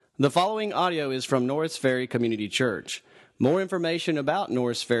The following audio is from Norris Ferry Community Church. More information about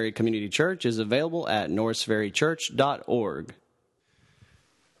Norris Ferry Community Church is available at norrisferrychurch.org.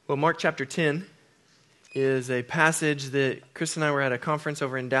 Well, Mark chapter 10 is a passage that Chris and I were at a conference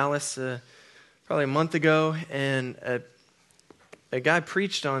over in Dallas probably a month ago, and a guy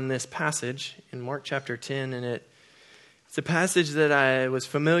preached on this passage in Mark chapter 10, and it's a passage that I was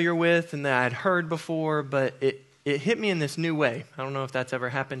familiar with and that I'd heard before, but it hit me in this new way. I don't know if that's ever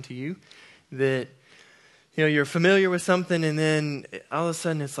happened to you, that you're familiar with something and then all of a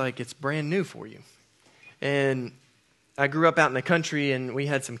sudden it's like it's brand new for you. And I grew up out in the country and we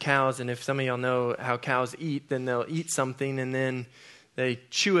had some cows, and if some of y'all know how cows eat, then they'll eat something and then they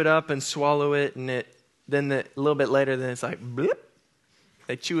chew it up and swallow it, and a little bit later then it's like blip.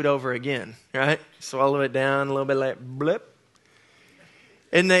 They chew it over again, right? Swallow it down a little bit later, blip.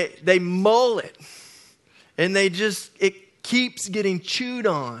 And they mull it. And it keeps getting chewed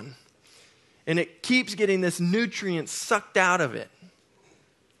on. And it keeps getting this nutrient sucked out of it.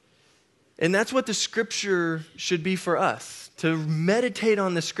 And that's what the Scripture should be for us. To meditate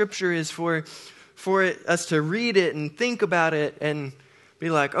on the Scripture is for us to read it and think about it and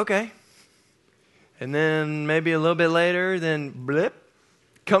be like, okay. And then maybe a little bit later, then blip,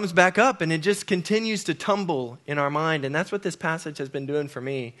 comes back up, and it just continues to tumble in our mind. And that's what this passage has been doing for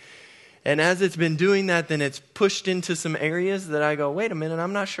me. And as it's been doing that, then it's pushed into some areas that I go, wait a minute,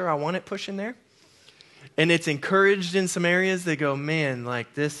 I'm not sure I want it pushed in there. And it's encouraged in some areas that go, man,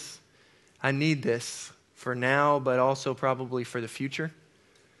 like this, I need this for now, but also probably for the future.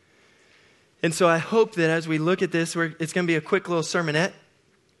 And so I hope that as we look at this, it's going to be a quick little sermonette.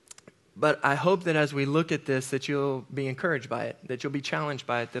 But I hope that as we look at this, that you'll be encouraged by it, that you'll be challenged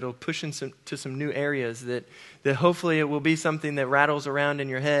by it, that it'll push into some new areas, that hopefully it will be something that rattles around in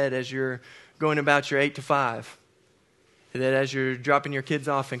your head as you're going about your 8 to 5, that as you're dropping your kids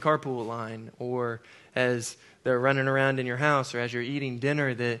off in carpool line, or as they're running around in your house, or as you're eating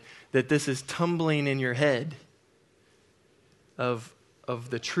dinner, that this is tumbling in your head of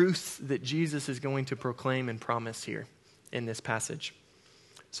the truth that Jesus is going to proclaim and promise here in this passage.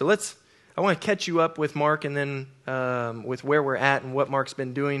 So I want to catch you up with Mark and then with where we're at and what Mark's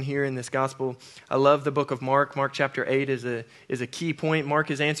been doing here in this gospel. I love the book of Mark. Mark chapter 8 is a key point. Mark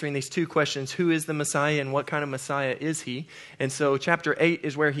is answering these two questions: who is the Messiah and what kind of Messiah is he? And so chapter 8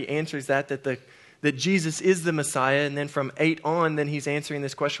 is where he answers that Jesus is the Messiah. And then from 8 on, then he's answering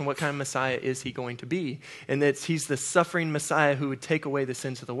this question: what kind of Messiah is he going to be? And that he's the suffering Messiah who would take away the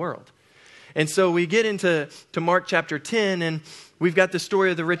sins of the world. And so we get into Mark chapter 10, and we've got the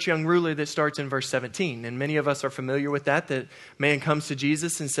story of the rich young ruler that starts in verse 17. And many of us are familiar with that man comes to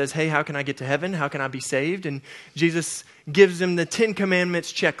Jesus and says, hey, how can I get to heaven? How can I be saved? And Jesus gives him the 10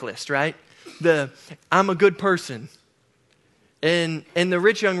 Commandments checklist, right? I'm a good person. And the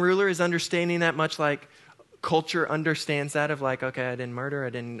rich young ruler is understanding that, much like culture understands that, of like, okay, I didn't murder, I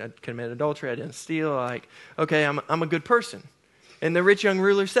didn't commit adultery, I didn't steal. Like, okay, I'm a good person. And the rich young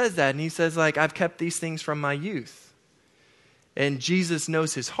ruler says that, and he says, like, I've kept these things from my youth. And Jesus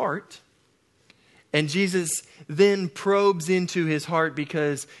knows his heart. And Jesus then probes into his heart,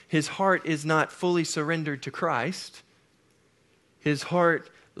 because his heart is not fully surrendered to Christ. His heart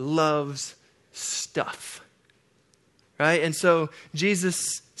loves stuff. Right? And so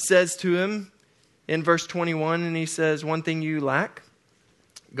Jesus says to him in verse 21, and he says, one thing you lack,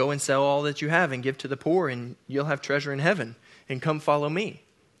 go and sell all that you have and give to the poor, and you'll have treasure in heaven. And come follow me.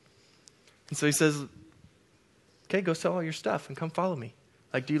 And so he says, okay, go sell all your stuff and come follow me.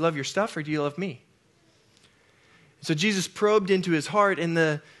 Like, do you love your stuff or do you love me? So Jesus probed into his heart, and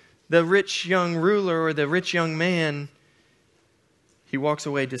the rich young ruler, or the rich young man, he walks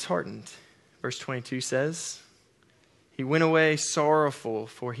away disheartened. Verse 22 says, he went away sorrowful,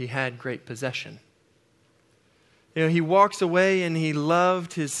 for he had great possession. He walks away and he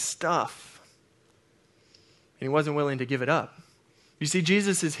loved his stuff. And he wasn't willing to give it up. You see,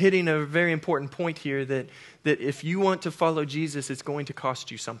 Jesus is hitting a very important point here, that if you want to follow Jesus, it's going to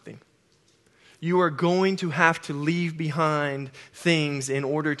cost you something. You are going to have to leave behind things in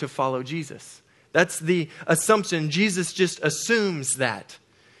order to follow Jesus. That's the assumption. Jesus just assumes that.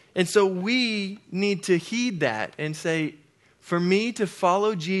 And so we need to heed that and say, for me to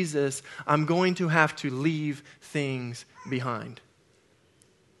follow Jesus, I'm going to have to leave things behind.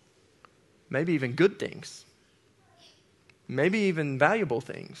 Maybe even good things. Maybe even valuable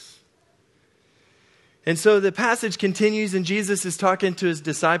things. And so the passage continues, and Jesus is talking to his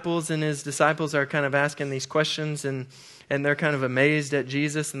disciples, and his disciples are kind of asking these questions, and they're kind of amazed at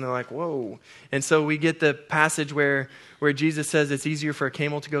Jesus, and they're like, whoa. And so we get the passage where Jesus says it's easier for a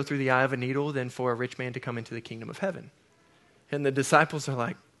camel to go through the eye of a needle than for a rich man to come into the kingdom of heaven. And the disciples are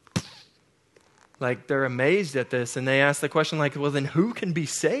like, Like, they're amazed at this, and they ask the question, like, well, then who can be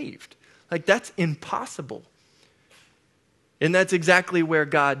saved? Like, that's impossible. And that's exactly where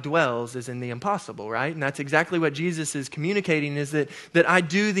God dwells, is in the impossible, right? And that's exactly what Jesus is communicating, is that I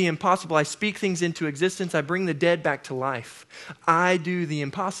do the impossible. I speak things into existence. I bring the dead back to life. I do the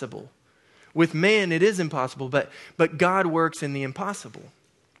impossible. With man, it is impossible, but God works in the impossible.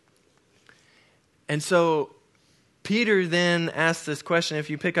 And so Peter then asks this question.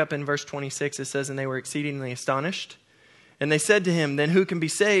 If you pick up in verse 26, it says, and they were exceedingly astonished. And they said to him, then who can be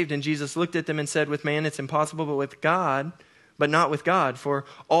saved? And Jesus looked at them and said, with man it's impossible, but not with God, for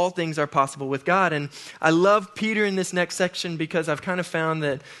all things are possible with God. And I love Peter in this next section because I've kind of found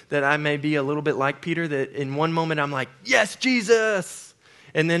that I may be a little bit like Peter, that in one moment I'm like, yes, Jesus.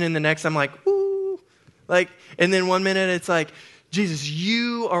 And then in the next I'm like, woo. And then one minute it's like, Jesus,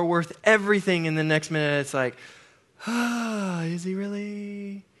 you are worth everything. And the next minute it's like, is he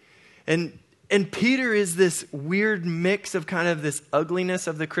really? And Peter is this weird mix of kind of this ugliness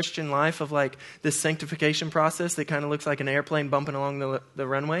of the Christian life, of like this sanctification process that kind of looks like an airplane bumping along the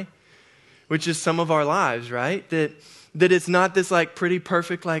runway, which is some of our lives, right? That it's not this like pretty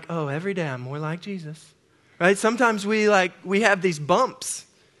perfect, like, oh, every day I'm more like Jesus, right? Sometimes we have these bumps.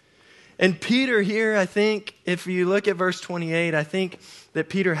 And Peter here, I think, if you look at verse 28, I think that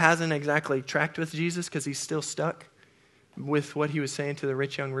Peter hasn't exactly tracked with Jesus because he's still stuck with what he was saying to the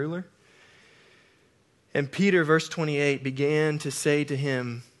rich young ruler. And Peter, verse 28, began to say to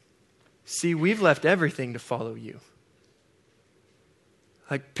him, see, we've left everything to follow you.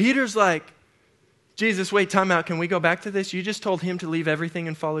 Like, Peter's like, Jesus, wait, time out. Can we go back to this? You just told him to leave everything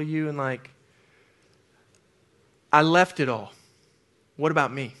and follow you. And like, I left it all. What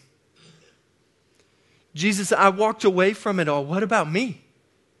about me? Jesus, I walked away from it all. What about me?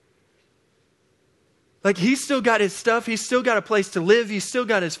 Like, he's still got his stuff. He's still got a place to live. He's still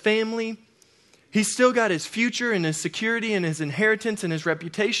got his family. He's still got his future and his security and his inheritance and his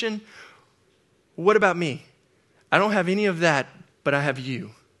reputation. What about me? I don't have any of that, but I have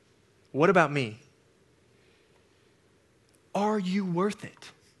you. What about me? Are you worth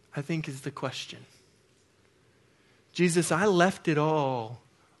it? I think is the question. Jesus, I left it all.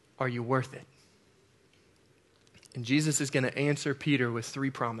 Are you worth it? And Jesus is going to answer Peter with 3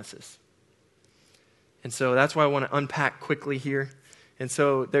 promises. And so that's why I want to unpack quickly here. And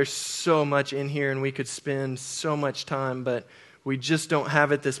so there's so much in here, and we could spend so much time, but we just don't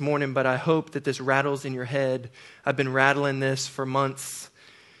have it this morning. But I hope that this rattles in your head. I've been rattling this for months,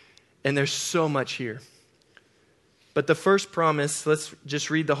 and there's so much here. But the first promise, let's just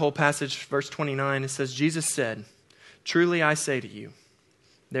read the whole passage, verse 29. It says, Jesus said, truly I say to you,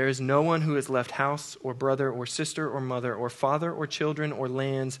 there is no one who has left house or brother or sister or mother or father or children or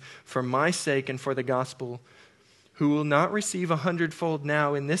lands for my sake and for the gospel, who will not receive 100-fold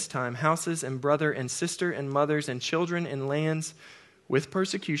now in this time, houses and brother and sister and mothers and children and lands with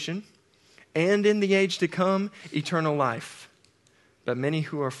persecution, and in the age to come, eternal life. But many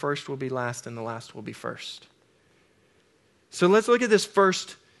who are first will be last, and the last will be first. So let's look at this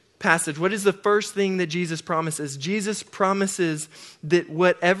first passage. What is the first thing that Jesus promises? Jesus promises that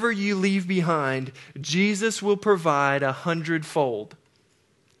whatever you leave behind, Jesus will provide 100-fold.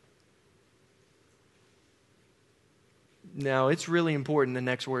 Now, it's really important, the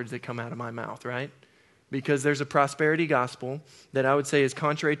next words that come out of my mouth, right? Because there's a prosperity gospel that I would say is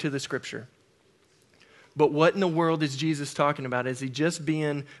contrary to the scripture. But what in the world is Jesus talking about? Is he just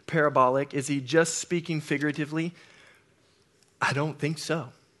being parabolic? Is he just speaking figuratively? I don't think so.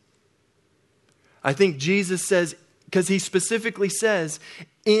 I think Jesus says, because he specifically says,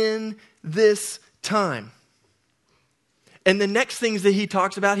 in this time. And the next things that he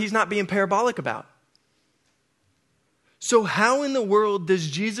talks about, he's not being parabolic about. So how in the world does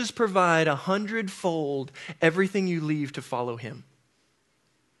Jesus provide 100-fold everything you leave to follow him?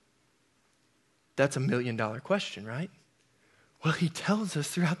 That's $1 million question, right? Well, he tells us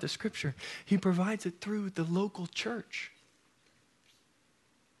throughout the scripture, he provides it through the local church.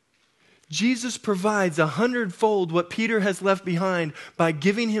 Jesus provides 100-fold what Peter has left behind by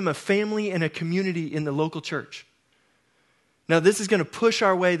giving him a family and a community in the local church. Now, this is going to push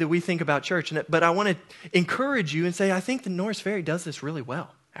our way that we think about church, but I want to encourage you and say, I think the Norris Ferry does this really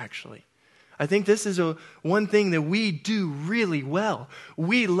well, actually. I think this is one thing that we do really well.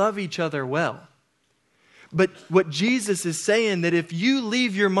 We love each other well. But what Jesus is saying, that if you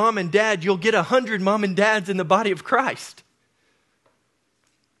leave your mom and dad, you'll get 100 mom and dads in the body of Christ.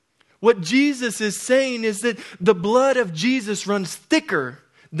 What Jesus is saying is that the blood of Jesus runs thicker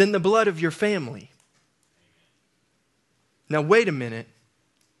than the blood of your family. Now, wait a minute.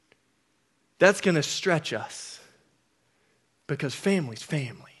 That's going to stretch us because family's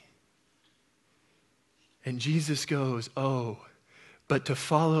family. And Jesus goes, oh, but to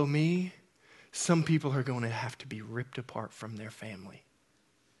follow me, some people are going to have to be ripped apart from their family.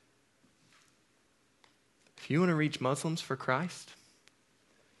 If you want to reach Muslims for Christ,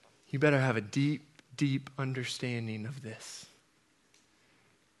 you better have a deep, deep understanding of this.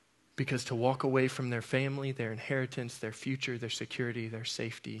 Because to walk away from their family, their inheritance, their future, their security, their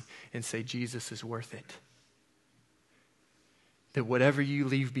safety, and say Jesus is worth it. That whatever you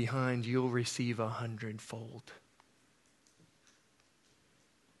leave behind, you'll receive 100-fold.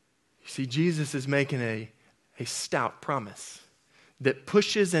 You see, Jesus is making a stout promise that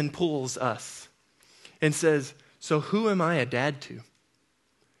pushes and pulls us and says, so who am I a dad to?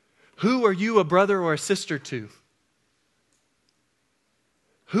 Who are you a brother or a sister to?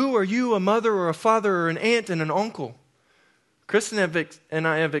 Who are you a mother or a father or an aunt and an uncle? Kristen and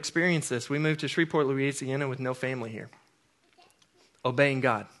I have experienced this. We moved to Shreveport, Louisiana with no family here. Obeying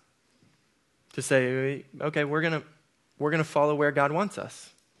God. To say, okay, we're gonna follow where God wants us.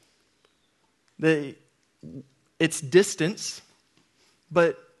 It's distance,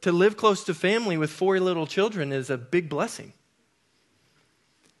 but to live close to family with 4 little children is a big blessing.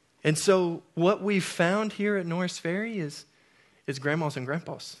 And so what we've found here at Norris Ferry is grandmas and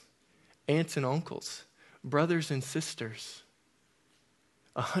grandpas, aunts and uncles, brothers and sisters,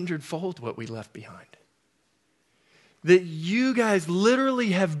 100-fold what we left behind. That you guys literally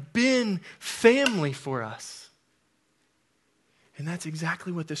have been family for us. And that's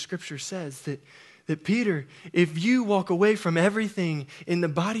exactly what the scripture says, that Peter, if you walk away from everything in the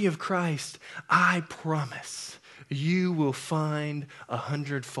body of Christ, I promise you will find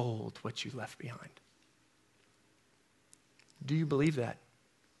 100-fold what you left behind. Do you believe that?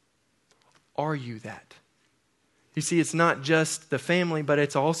 Are you that? You see, it's not just the family, but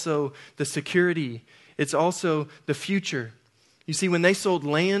it's also the security. It's also the future. You see, when they sold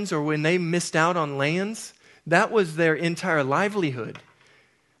lands or when they missed out on lands, that was their entire livelihood.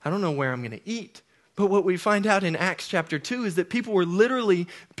 I don't know where I'm going to eat. But what we find out in Acts chapter 2 is that people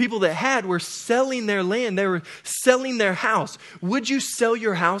that were selling their land. They were selling their house. Would you sell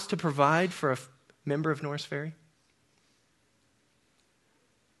your house to provide for a member of Norris Ferry?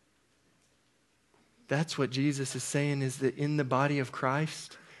 That's what Jesus is saying, is that in the body of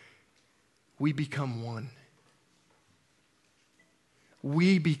Christ, we become one.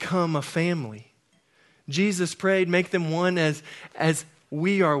 We become a family. Jesus prayed, make them one as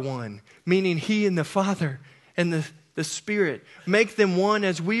we are one, meaning He and the Father and the Spirit. Make them one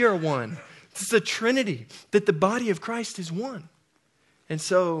as we are one. It's a Trinity, that the body of Christ is one. And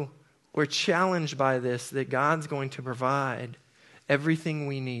so we're challenged by this, that God's going to provide everything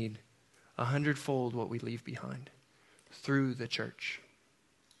we need, 100-fold what we leave behind, through the church.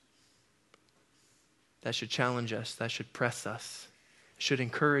 That should challenge us. That should press us. Should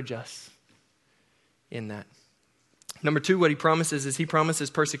encourage us in that. Number 2, what He promises is He promises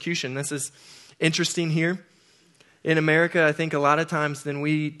persecution. This is interesting here. In America, I think a lot of times then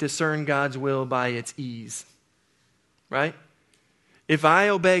we discern God's will by its ease. Right? If I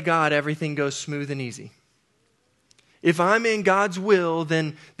obey God, everything goes smooth and easy. If I'm in God's will,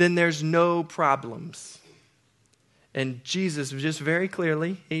 then there's no problems. And Jesus, just very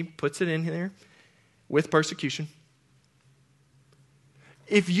clearly, He puts it in here with persecution.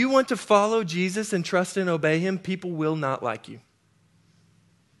 If you want to follow Jesus and trust and obey Him, people will not like you.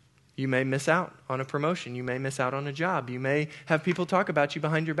 You may miss out on a promotion. You may miss out on a job. You may have people talk about you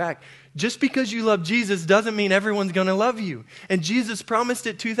behind your back. Just because you love Jesus doesn't mean everyone's going to love you. And Jesus promised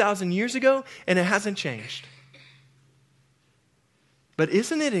it 2,000 years ago, and it hasn't changed. But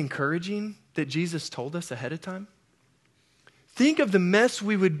isn't it encouraging that Jesus told us ahead of time? Think of the mess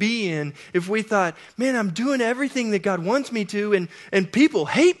we would be in if we thought, man, I'm doing everything that God wants me to, and people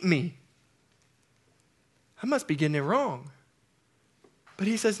hate me. I must be getting it wrong. But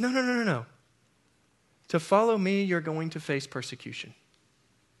He says, no. To follow me, you're going to face persecution.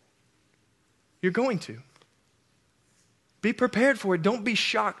 You're going to. Be prepared for it. Don't be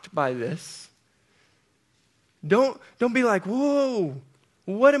shocked by this. Don't be like, whoa,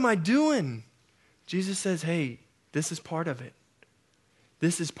 what am I doing? Jesus says, hey, this is part of it.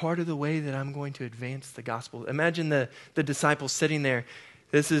 This is part of the way that I'm going to advance the gospel. Imagine the disciples sitting there.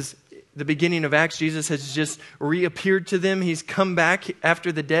 This is the beginning of Acts. Jesus has just reappeared to them. He's come back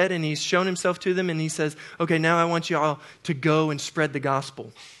after the dead and He's shown Himself to them. And He says, okay, now I want you all to go and spread the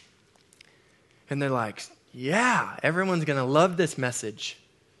gospel. And they're like, yeah, everyone's going to love this message.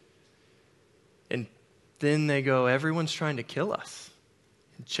 And then they go, everyone's trying to kill us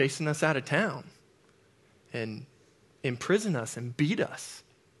and chasing us out of town and imprison us and beat us.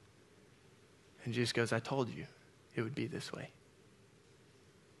 And Jesus goes, I told you it would be this way.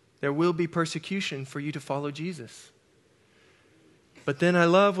 There will be persecution for you to follow Jesus. But then I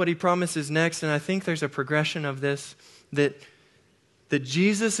love what he promises next, and I think there's a progression of this, that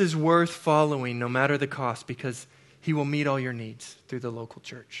Jesus is worth following no matter the cost, because he will meet all your needs through the local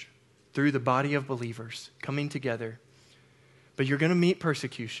church, through the body of believers coming together. But you're going to meet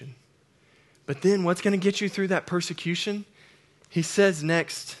persecution. But then what's going to get you through that persecution? He says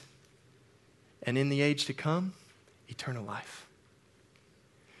next, and in the age to come, eternal life.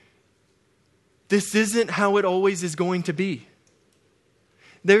 This isn't how it always is going to be.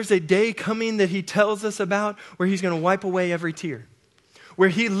 There's a day coming that he tells us about where he's going to wipe away every tear, where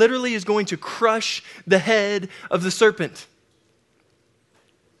he literally is going to crush the head of the serpent,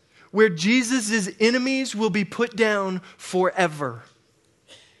 where Jesus' enemies will be put down forever.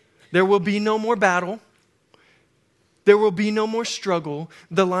 There will be no more battle. There will be no more struggle.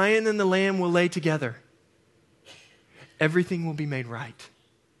 The lion and the lamb will lay together. Everything will be made right.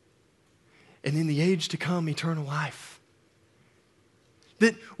 And in the age to come, eternal life.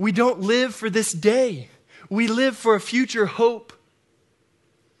 That we don't live for this day. We live for a future hope.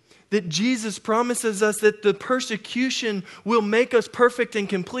 That Jesus promises us that the persecution will make us perfect and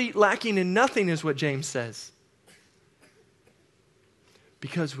complete, lacking in nothing, is what James says.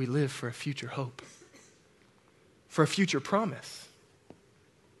 Because we live for a future hope. For a future promise.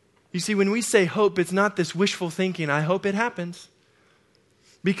 You see, when we say hope, it's not this wishful thinking, I hope it happens.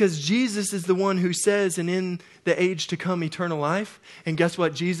 Because Jesus is the one who says, and in the age to come, eternal life. And guess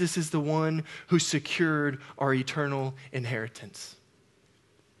what? Jesus is the one who secured our eternal inheritance.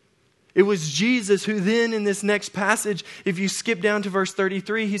 It was Jesus who then in this next passage, if you skip down to verse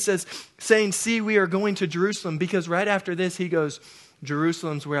 33, he says, saying, see, we are going to Jerusalem. Because right after this, he goes,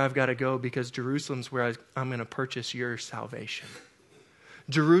 Jerusalem's where I've got to go, because Jerusalem's where I'm going to purchase your salvation.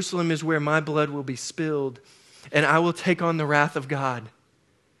 Jerusalem is where my blood will be spilled, and I will take on the wrath of God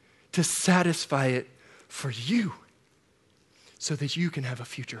to satisfy it for you, so that you can have a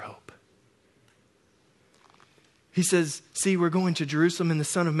future hope. He says, see, we're going to Jerusalem, and the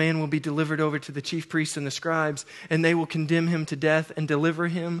Son of Man will be delivered over to the chief priests and the scribes, and they will condemn him to death and deliver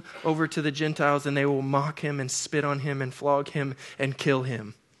him over to the Gentiles, and they will mock him and spit on him and flog him and kill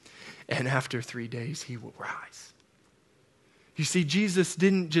him. And after 3 days, he will rise. You see, Jesus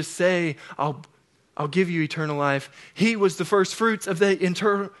didn't just say, I'll give you eternal life. He was the first fruits of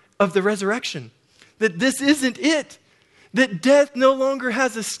the resurrection. That this isn't it. That death no longer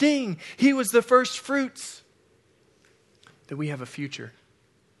has a sting. He was the first fruits. That we have a future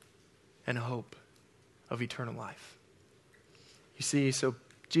and a hope of eternal life. You see, so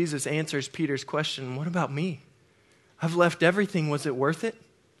Jesus answers Peter's question, what about me? I've left everything. Was it worth it?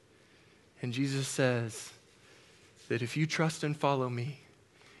 And Jesus says that if you trust and follow me,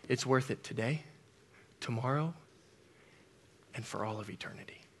 it's worth it today, tomorrow, and for all of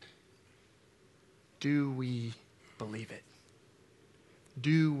eternity. Do we believe it?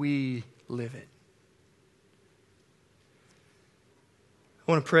 Do we live it?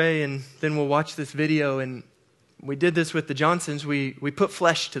 I want to pray, and then we'll watch this video. And we did this with the Johnsons. We put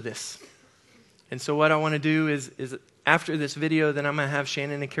flesh to this. And so what I want to do is after this video, then I'm going to have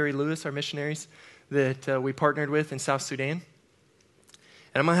Shannon and Carrie Lewis, our missionaries that we partnered with in South Sudan. And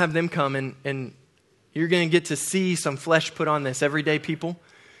I'm going to have them come, and you're going to get to see some flesh put on this. Everyday people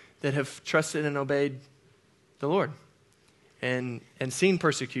that have trusted and obeyed the Lord and seen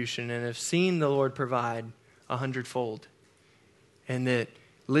persecution and have seen the Lord provide 100-fold and that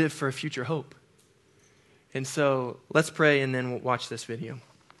live for a future hope. And so let's pray, and then we'll watch this video.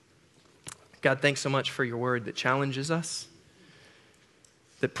 God, thanks so much for your word that challenges us,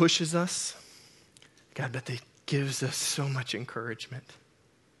 that pushes us. God, but that gives us so much encouragement.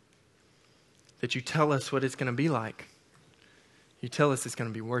 That you tell us what it's going to be like. You tell us it's going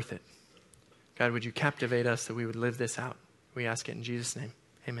to be worth it. God, would you captivate us that we would live this out? We ask it in Jesus' name.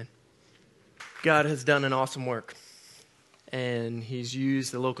 Amen. God has done an awesome work. And he's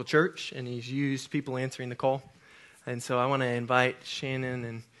used the local church, and he's used people answering the call. And so I want to invite Shannon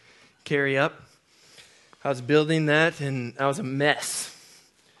and Carrie up. I was building that, and I was a mess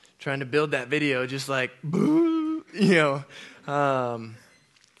trying to build that video, just like, boo, you know.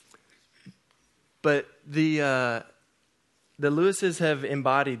 But the Lewises have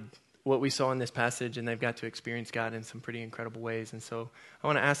embodied what we saw in this passage, and they've got to experience God in some pretty incredible ways. And so I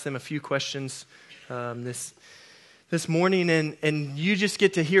want to ask them a few questions this morning, and you just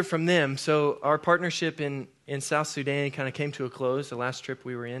get to hear from them. So our partnership in South Sudan kind of came to a close. The last trip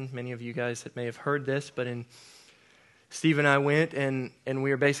we were in, many of you guys may have heard this, but Steve and I went, and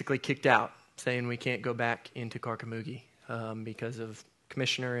we were basically kicked out, saying we can't go back into Karkamugi because of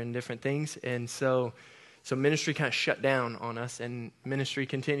commissioner and different things. And so So ministry kind of shut down on us, and ministry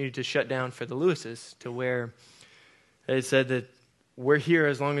continued to shut down for the Lewises, to where it said that we're here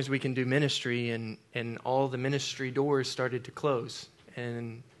as long as we can do ministry, and all the ministry doors started to close.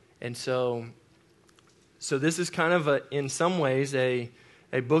 And so this is kind of in some ways a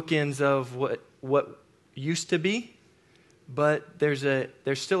bookends of what used to be, but there's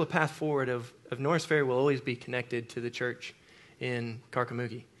still a path forward of Norris Ferry will always be connected to the church in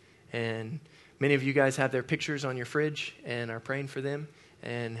Carcamugi. And many of you guys have their pictures on your fridge and are praying for them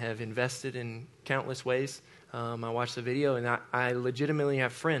and have invested in countless ways. I watched the video, and I legitimately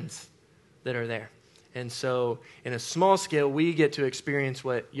have friends that are there. And so in a small scale, we get to experience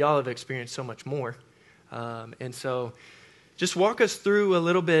what y'all have experienced so much more. And so just walk us through a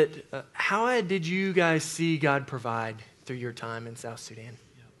little bit. How did you guys see God provide through your time in South Sudan?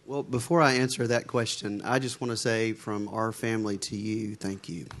 Well, before I answer that question, I just want to say from our family to you, thank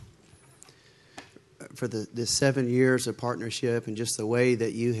you for the 7 years of partnership and just the way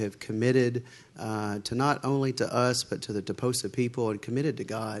that you have committed to not only to us but to the Toposa people, and committed to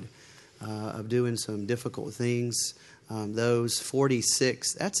God of doing some difficult things. Those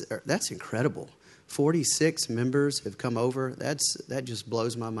 46, that's incredible. 46 members have come over. That just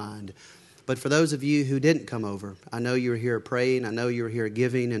blows my mind. But for those of you who didn't come over, I know you were here praying. I know you were here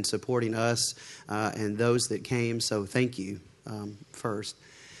giving and supporting us and those that came. So thank you first.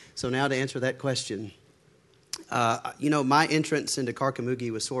 So now to answer that question. My entrance into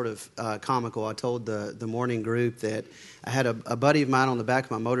Carcamugi was sort of comical. I told the morning group that I had a buddy of mine on the back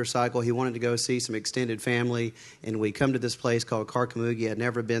of my motorcycle. He wanted to go see some extended family, and we come to this place called Carcamugi. I'd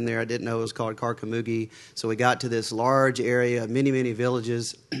never been there. I didn't know it was called Carcamugi. So we got to this large area, many, many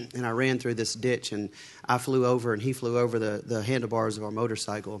villages, and I ran through this ditch, and I flew over, and he flew over the handlebars of our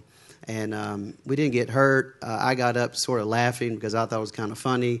motorcycle. And we didn't get hurt. I got up sort of laughing because I thought it was kind of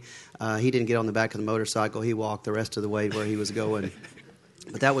funny. He didn't get on the back of the motorcycle. He walked the rest of the way where he was going.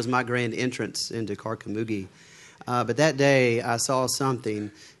 But that was my grand entrance into Carcamugi. But that day I saw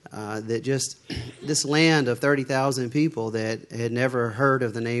something that just, this land of 30,000 people that had never heard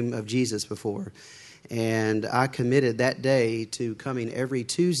of the name of Jesus before. And I committed that day to coming every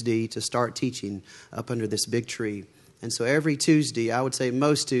Tuesday to start teaching up under this big tree. And so every Tuesday, I would say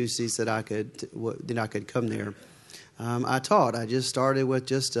most Tuesdays that I could come there, I taught. I just started with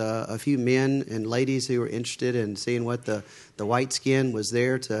just a few men and ladies who were interested in seeing what the white skin was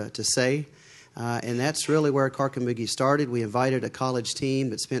there to say. And that's really where Carcamugi started. We invited a college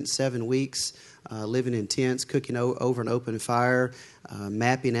team that spent 7 weeks living in tents, cooking over an open fire,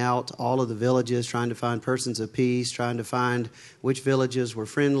 mapping out all of the villages, trying to find persons of peace, trying to find which villages were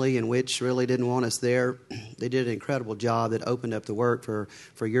friendly and which really didn't want us there. They did an incredible job that opened up the work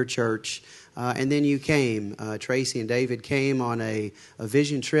for your church. And then you came. Tracy and David came on a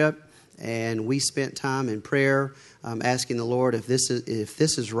vision trip, and we spent time in prayer, asking the Lord if this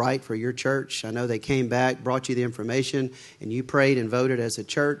is right for your church. I know they came back, brought you the information, and you prayed and voted as a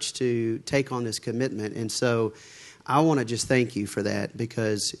church to take on this commitment. And so I want to just thank you for that,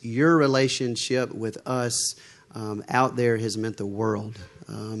 because your relationship with us out there has meant the world.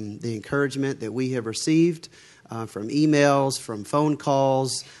 The encouragement that we have received from emails, from phone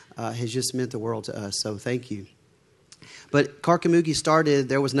calls, has just meant the world to us. So thank you. But Carcamugi started,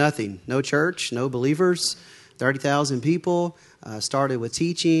 there was nothing. No church, no believers, 30,000 people. Started with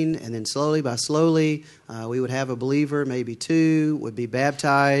teaching, and then slowly, we would have a believer, maybe two, would be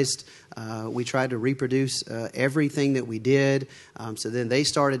baptized. We tried to reproduce everything that we did. So then they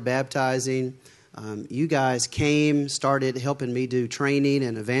started baptizing. You guys came, started helping me do training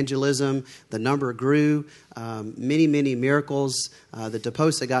and evangelism. The number grew. Many, many miracles. The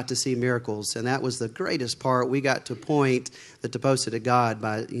Toposa got to see miracles, and that was the greatest part. We got to point the Toposa to God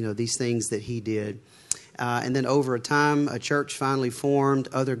by these things that He did. And then over time, a church finally formed.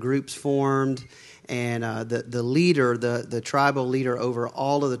 Other groups formed, and the leader, the tribal leader over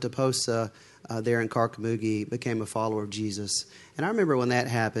all of the Toposa there in Carcamugi, became a follower of Jesus. And I remember when that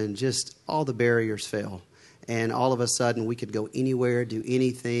happened, just all the barriers fell. And all of a sudden, we could go anywhere, do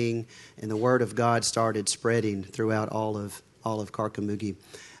anything, and the Word of God started spreading throughout all of Carcamugi.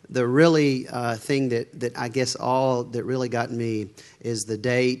 The really thing that I guess all that really got me is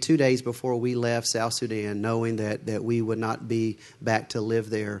 2 days before we left South Sudan, knowing that we would not be back to live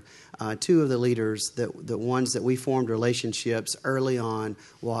there. Two of the leaders, the ones that we formed relationships early on,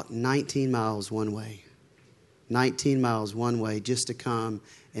 walked 19 miles one way. 19 miles one way just to come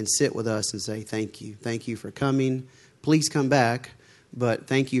and sit with us and say thank you. Thank you for coming. Please come back, but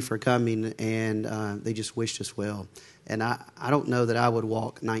thank you for coming. And they just wished us well. And I don't know that I would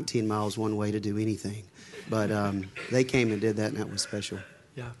walk 19 miles one way to do anything. But they came and did that, and that was special.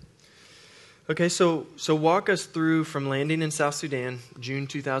 Yeah. Okay, so walk us through from landing in South Sudan, June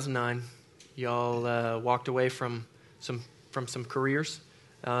 2009. Y'all walked away from some careers.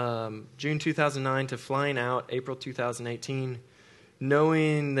 June 2009 to flying out April 2018,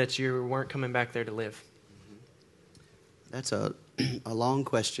 knowing that you weren't coming back there to live. That's a long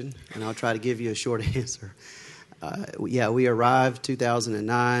question, and I'll try to give you a short answer. We arrived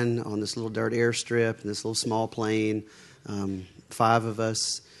 2009 on this little dirt airstrip in this little small plane. 5 of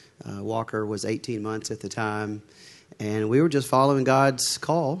us. Walker was 18 months at the time, and we were just following God's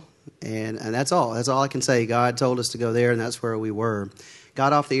call, and that's all. That's all I can say. God told us to go there, and that's where we were.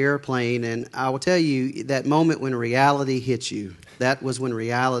 Got off the airplane, and I will tell you, that moment when reality hits you, that was when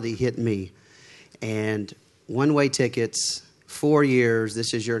reality hit me. And one-way tickets, 4 years,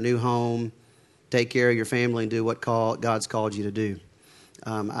 this is your new home, take care of your family and do what God's called you to do.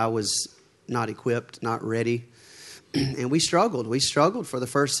 I was not equipped, not ready. And we struggled. We struggled for the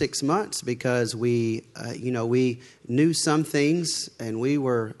first 6 months because we knew some things, and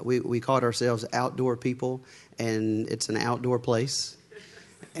we called ourselves outdoor people, and it's an outdoor place.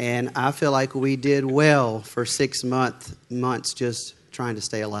 And I feel like we did well for 6 months just trying to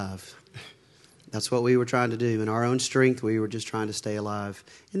stay alive. That's what we were trying to do. In our own strength, we were just trying to stay alive.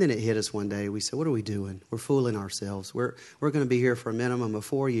 And then it hit us one day. We said, what are we doing? We're fooling ourselves. We're going to be here for a minimum of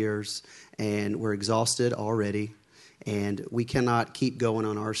 4 years, and we're exhausted already. And we cannot keep going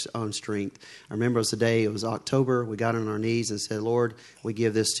on our own strength. I remember it was the day, it was October, we got on our knees and said, Lord, we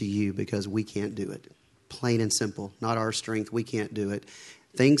give this to you because we can't do it. Plain and simple, not our strength, we can't do it.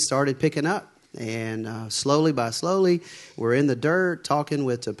 Things started picking up, and slowly, we're in the dirt, talking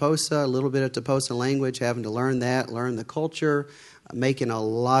with Toposa, a little bit of Toposa language, having to learn the culture, making a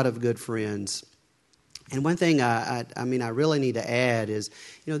lot of good friends. And one thing I really need to add is,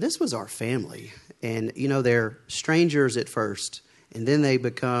 this was our family. And, they're strangers at first, and then they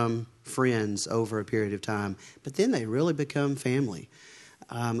become friends over a period of time. But then they really become family.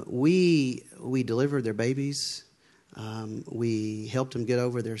 We delivered their babies. We helped them get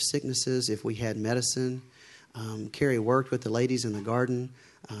over their sicknesses if we had medicine. Carrie worked with the ladies in the garden.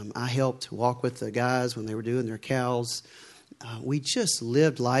 I helped walk with the guys when they were doing their cows. We just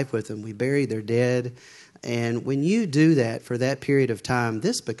lived life with them. We buried their dead. And when you do that for that period of time,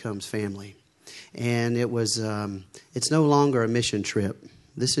 this becomes family. And it was it's no longer a mission trip.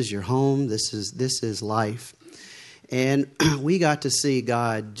 This is your home. This is life. And we got to see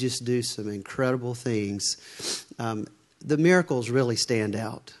God just do some incredible things. The miracles really stand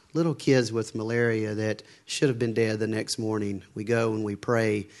out. Little kids with malaria that should have been dead the next morning. We go and we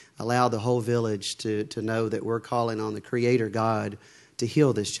pray, allow the whole village to know that we're calling on the Creator God to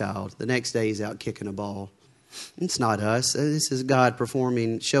heal this child. The next day he's out kicking a ball. It's not us. This is God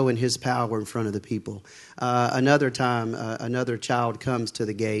performing, showing His power in front of the people. Another time, another child comes to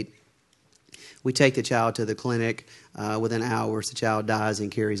the gate. We take the child to the clinic. Within hours, the child dies in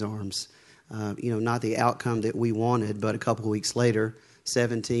Carrie's arms. Not the outcome that we wanted, but a couple of weeks later,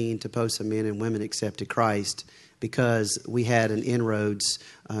 17 Toposa men and women accepted Christ because we had an inroads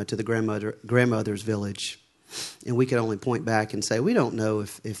to the grandmother's village. And we could only point back and say, we don't know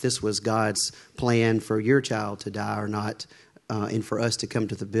if this was God's plan for your child to die or not, and for us to come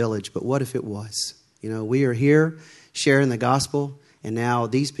to the village. But what if it was? We are here sharing the gospel, and now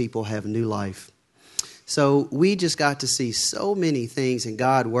these people have new life. So we just got to see so many things in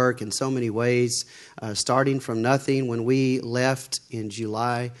God work in so many ways, starting from nothing. When we left in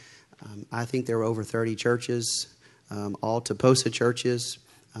July, I think there were over 30 churches, all Toposa churches,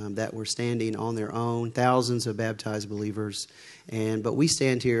 that were standing on their own, thousands of baptized believers. But we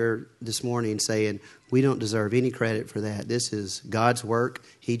stand here this morning saying we don't deserve any credit for that. This is God's work.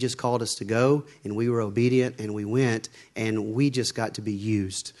 He just called us to go, and we were obedient, and we went, and we just got to be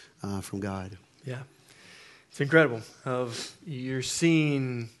used from God. Yeah. It's incredible. You're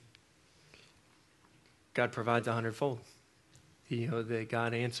seeing God provides 100-fold. That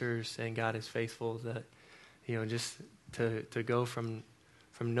God answers and God is faithful. That just to go from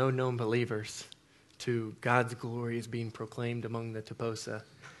no known believers to God's glory is being proclaimed among the Toposa,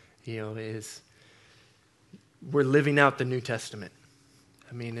 is we're living out the New Testament.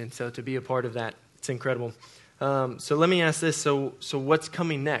 And so to be a part of that, it's incredible. So let me ask this: so what's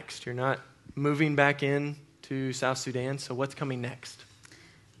coming next? You're not moving back in to South Sudan, so what's coming next?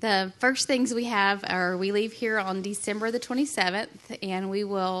 The first things we have are we leave here on December the 27th, and we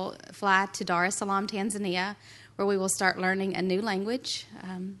will fly to Dar es Salaam, Tanzania, where we will start learning a new language.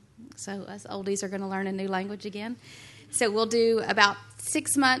 So us oldies are going to learn a new language again. So we'll do about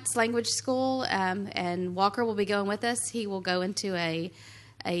 6 months language school, and Walker will be going with us. He will go into a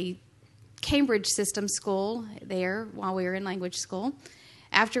Cambridge system school there while we are in language school.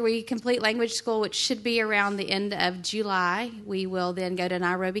 After we complete language school, which should be around the end of July, we will then go to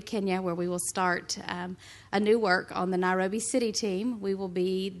Nairobi, Kenya, where we will start a new work on the Nairobi City team. We will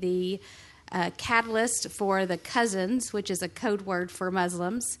be the catalyst for the Cousins, which is a code word for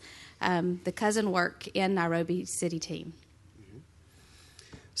Muslims, the cousin work in Nairobi City team.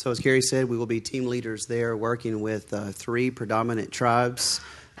 So as Carrie said, we will be team leaders there working with 3 predominant tribes,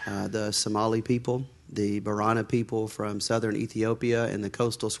 the Somali people, the Borana people from southern Ethiopia, and the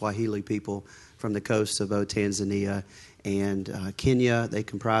coastal Swahili people from the coast of Tanzania and Kenya. They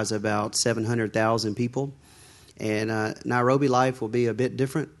comprise about 700,000 people. And Nairobi life will be a bit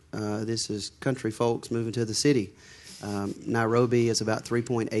different. This is country folks moving to the city. Nairobi is about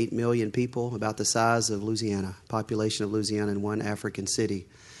 3.8 million people, about the size of Louisiana, population of Louisiana in one African city.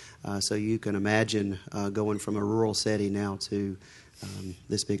 So you can imagine going from a rural setting now to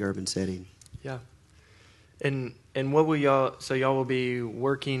this big urban setting. Yeah. And what will y'all will be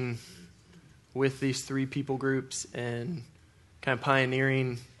working with these 3 people groups and kind of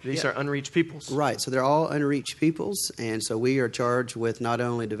pioneering. These are unreached peoples. Right. So they're all unreached peoples. And so we are charged with not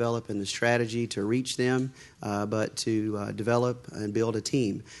only developing the strategy to reach them, but to develop and build a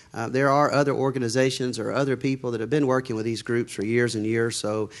team. There are other organizations or other people that have been working with these groups for years and years.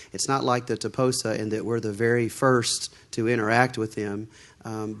 So it's not like the Taposa in that we're the very first to interact with them.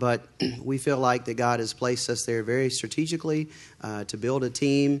 But we feel like that God has placed us there very strategically to build a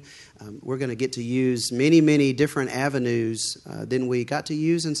team. We're going to get to use many, many different avenues than we got to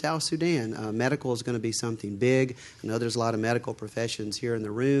use in South Sudan. Medical is going to be something big. I know there's a lot of medical professions here in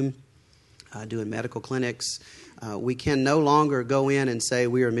the room doing medical clinics. We can no longer go in and say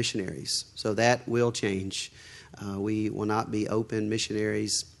we are missionaries. So that will change. We will not be open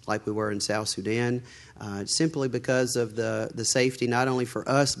missionaries like we were in South Sudan, simply because of the safety, not only for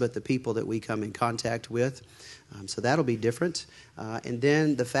us, but the people that we come in contact with. So that'll be different. And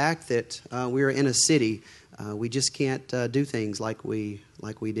then the fact that we're in a city, we just can't do things like we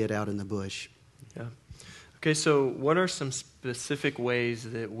did out in the bush. Yeah. Okay, so what are some specific ways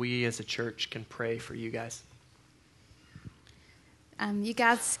that we as a church can pray for you guys? You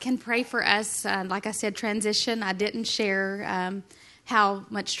guys can pray for us. Like I said, transition. I didn't share how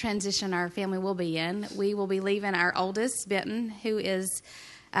much transition our family will be in. We will be leaving our oldest, Benton, who is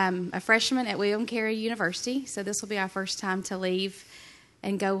a freshman at William Carey University. So this will be our first time to leave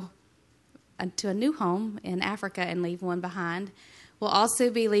and go to a new home in Africa and leave one behind. We'll also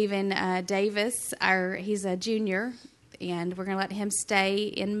be leaving Davis. He's a junior, and we're going to let him stay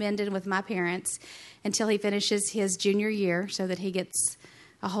in Minden with my parents until he finishes his junior year so that he gets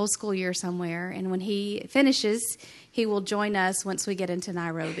a whole school year somewhere. And when he finishes, he will join us once we get into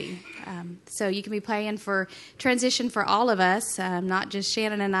Nairobi. So you can be praying for transition for all of us, not just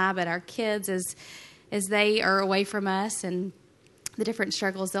Shannon and I, but our kids as they are away from us and the different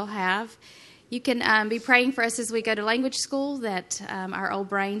struggles they'll have. You can be praying for us as we go to language school, that our old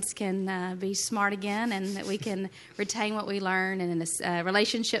brains can be smart again and that we can retain what we learn. And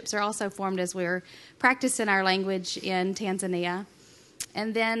relationships are also formed as we're practicing our language in Tanzania.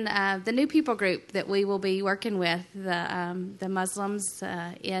 And then the new people group that we will be working with, the Muslims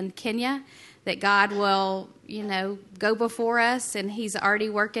in Kenya, that God will, go before us, and He's already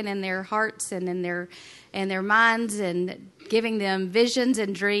working in their hearts and in their minds and giving them visions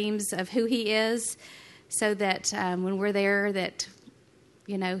and dreams of who He is, so that when we're there, that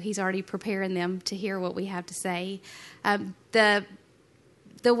He's already preparing them to hear what we have to say.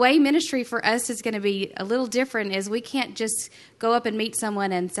 The way ministry for us is going to be a little different is we can't just go up and meet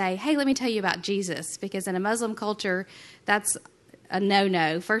someone and say, hey, let me tell you about Jesus, because in a Muslim culture, that's a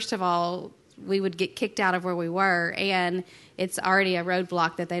no-no. First of all, we would get kicked out of where we were, and it's already a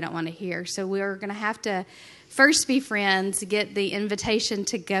roadblock that they don't want to hear. So we're going to have to first be friends, get the invitation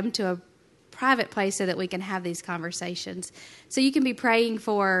to come to a private place so that we can have these conversations. So you can be praying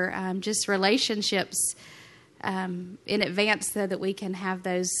for just relationships in advance so that we can have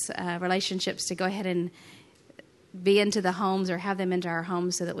those relationships to go ahead and be into the homes or have them into our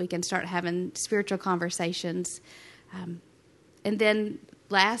homes so that we can start having spiritual conversations. And then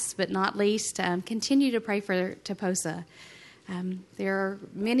last but not least, continue to pray for Taposa. There are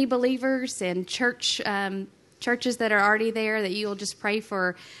many believers and churches that are already there that you will just pray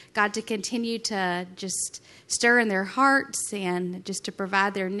for God to continue to just stir in their hearts and just to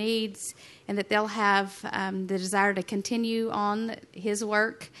provide their needs, and that they'll have the desire to continue on His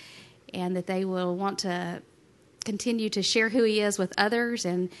work, and that they will want to continue to share who He is with others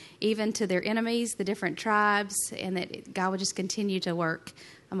and even to their enemies, the different tribes, and that God will just continue to work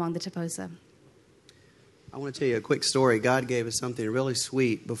among the Taposa. I want to tell you a quick story. God gave us something really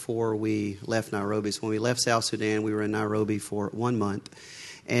sweet before we left Nairobi. So when we left South Sudan, we were in Nairobi for 1 month.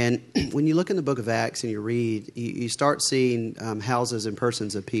 And when you look in the book of Acts and you read, you start seeing houses and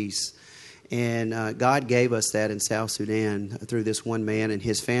persons of peace. And God gave us that in South Sudan through this one man and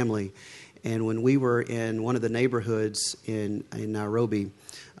his family. And when we were in one of the neighborhoods in Nairobi,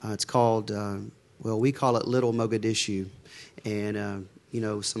 it's called, we call it Little Mogadishu. And,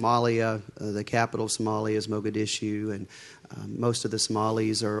 Somalia, the capital of Somalia is Mogadishu. And most of the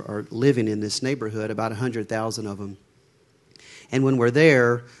Somalis are living in this neighborhood, about 100,000 of them. And when we're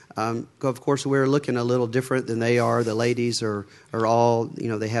there, of course, we're looking a little different than they are. The ladies are all,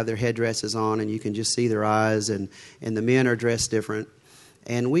 they have their headdresses on, and you can just see their eyes, and the men are dressed different.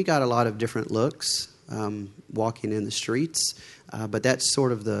 And we got a lot of different looks walking in the streets, but that's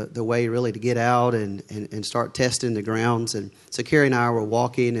sort of the way really to get out and start testing the grounds. And so Carrie and I were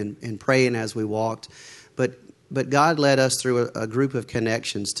walking and praying as we walked. But God led us through a group of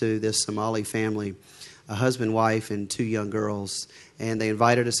connections to this Somali family, a husband, wife, and 2 young girls, and they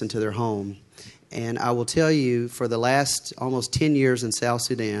invited us into their home. And I will tell you, for the last almost 10 years in South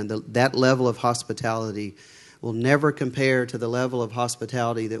Sudan, that level of hospitality will never compare to the level of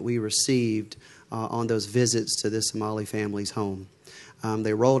hospitality that we received on those visits to this Somali family's home.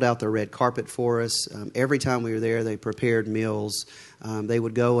 They rolled out the red carpet for us. Every time we were there, they prepared meals. They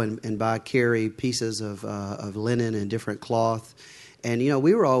would go and carry pieces of linen and different cloth. And,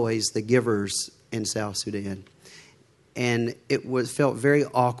 we were always the givers in South Sudan. And it felt very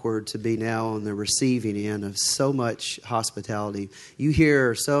awkward to be now on the receiving end of so much hospitality. You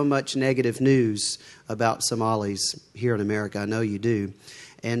hear so much negative news about Somalis here in America. I know you do.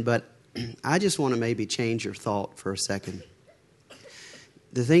 But I just want to maybe change your thought for a second.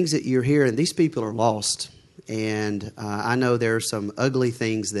 The things that you're hearing, these people are lost. And I know there are some ugly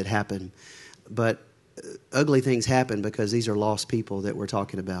things that happen. But ugly things happen because these are lost people that we're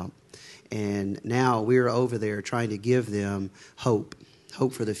talking about. And now we're over there trying to give them hope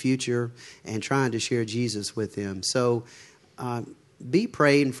for the future, and trying to share Jesus with them. So be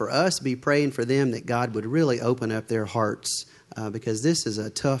praying for us, be praying for them that God would really open up their hearts, because this is a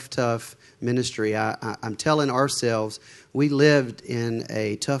tough ministry. I'm telling ourselves, we lived in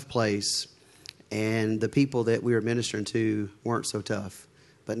a tough place, and the people that we were ministering to weren't so tough.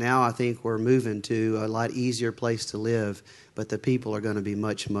 But now I think we're moving to a lot easier place to live, but the people are going to be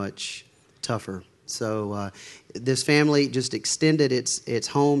much tougher. So this family just extended its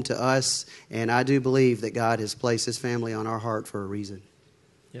home to us, and I do believe that God has placed this family on our heart for a reason.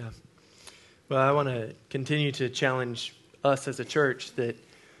 Yeah. Well, I want to continue to challenge us as a church that,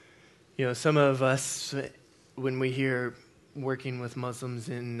 some of us, when we hear working with Muslims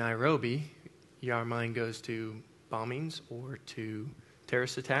in Nairobi, our mind goes to bombings or to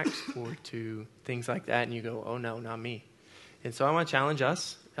terrorist attacks or to things like that, and you go, oh no, not me. And so I want to challenge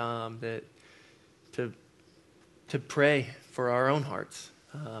us that to pray for our own hearts.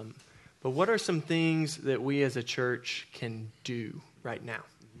 But what are some things that we as a church can do right now?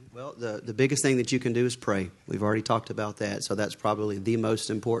 Well, the biggest thing that you can do is pray. We've already talked about that, so that's probably the most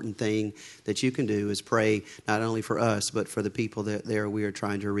important thing that you can do is pray, not only for us, but for the people that we are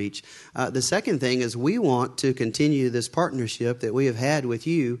trying to reach. The second thing is we want to continue this partnership that we have had with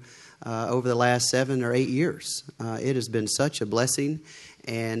you over the last 7 or 8 years. It has been such a blessing,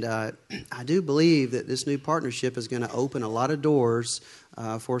 and I do believe that this new partnership is going to open a lot of doors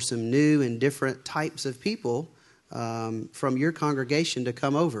for some new and different types of people from your congregation to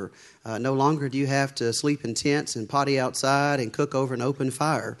come over. No longer do you have to sleep in tents and potty outside and cook over an open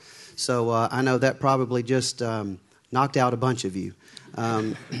fire. So I know that probably just knocked out a bunch of you.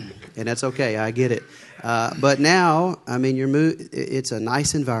 And that's okay. I get it. But now, it's a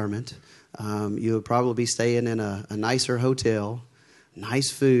nice environment. You'll probably be staying in a nicer hotel,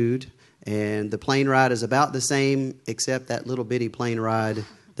 nice food, and the plane ride is about the same, except that little bitty plane ride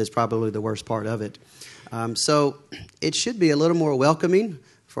that's probably the worst part of it. So it should be a little more welcoming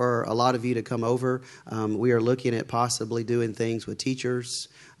for a lot of you to come over. We are looking at possibly doing things with teachers,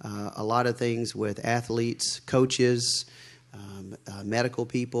 a lot of things with athletes, coaches, medical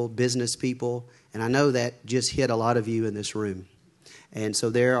people, business people. And I know that just hit a lot of you in this room. And so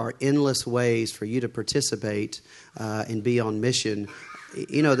there are endless ways for you to participate and be on mission.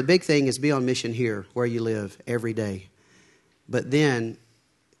 The big thing is be on mission here where you live every day. But then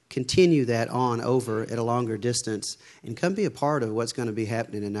continue that on over at a longer distance and come be a part of what's going to be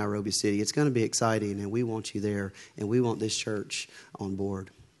happening in Nairobi City. It's going to be exciting, and we want you there, and we want this church on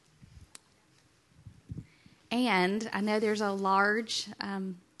board. And I know there's a large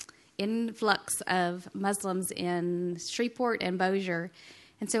influx of Muslims in Shreveport and Bossier.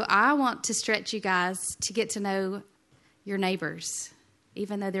 And so I want to stretch you guys to get to know your neighbors,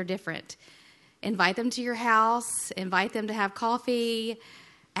 even though they're different. Invite them to your house. Invite them to have coffee.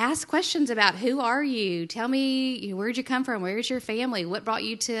 ask questions about who are you? Tell me, where'd you come from? Where's your family? What brought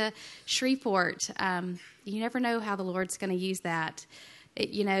you to Shreveport? You never know how the Lord's going to use that.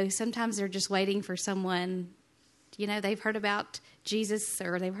 Sometimes they're just waiting for someone, they've heard about Jesus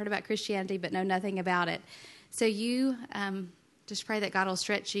or they've heard about Christianity but know nothing about it. So you just pray that God will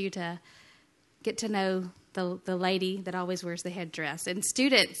stretch you to get to know the lady that always wears the headdress. And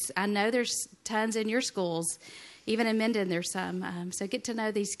students, I know there's tons in your schools. Even in Minden, there's some. So get to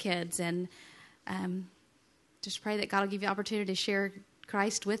know these kids and just pray that God will give you opportunity to share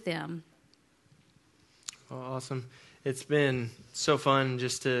Christ with them. Oh, awesome. It's been so fun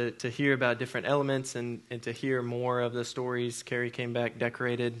just to hear about different elements and to hear more of the stories. Carrie came back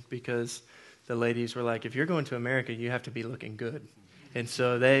decorated because the ladies were like, if you're going to America, you have to be looking good. And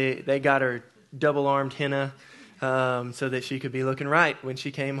so they got her double-armed henna so that she could be looking right when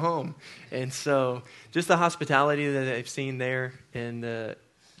she came home. And so just the hospitality that I've seen there, and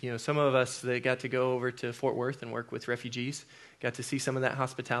some of us that got to go over to Fort Worth and work with refugees got to see some of that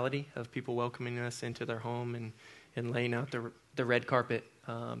hospitality of people welcoming us into their home and laying out the red carpet.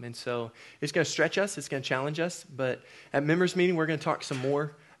 And so it's going to stretch us, it's going to challenge us. But at members meeting, we're going to talk some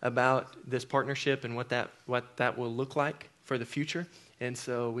more about this partnership and what that will look like for the future. And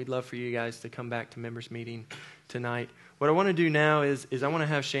so we'd love for you guys to come back to members meeting tonight. What I want to do now is I want to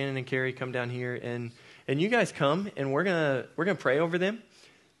have Shannon and Carrie come down here and you guys come and we're gonna pray over them.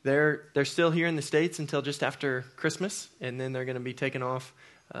 They're still here in the States until just after Christmas, and then they're going to be taken off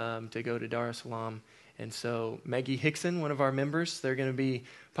to go to Dar es Salaam. And so Maggie Hickson, one of our members, they're going to be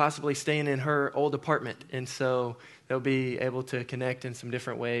possibly staying in her old apartment. And so they'll be able to connect in some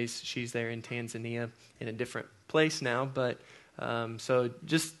different ways. She's there in Tanzania in a different place now, but so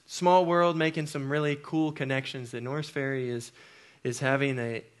just small world, making some really cool connections. That Norris Ferry is having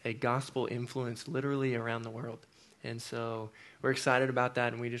a gospel influence literally around the world. And so we're excited about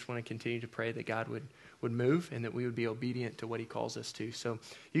that, and we just want to continue to pray that God would move and that we would be obedient to what he calls us to. So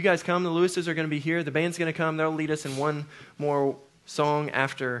you guys come. The Lewises are going to be here. The band's going to come. They'll lead us in one more song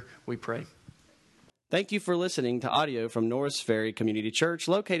after we pray. Thank you for listening to audio from Norris Ferry Community Church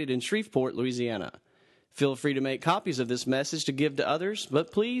located in Shreveport, Louisiana. Feel free to make copies of this message to give to others,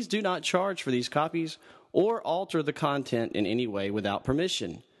 but please do not charge for these copies or alter the content in any way without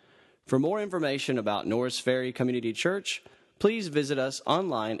permission. For more information about Norris Ferry Community Church, please visit us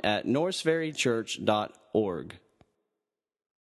online at norrisferrychurch.org.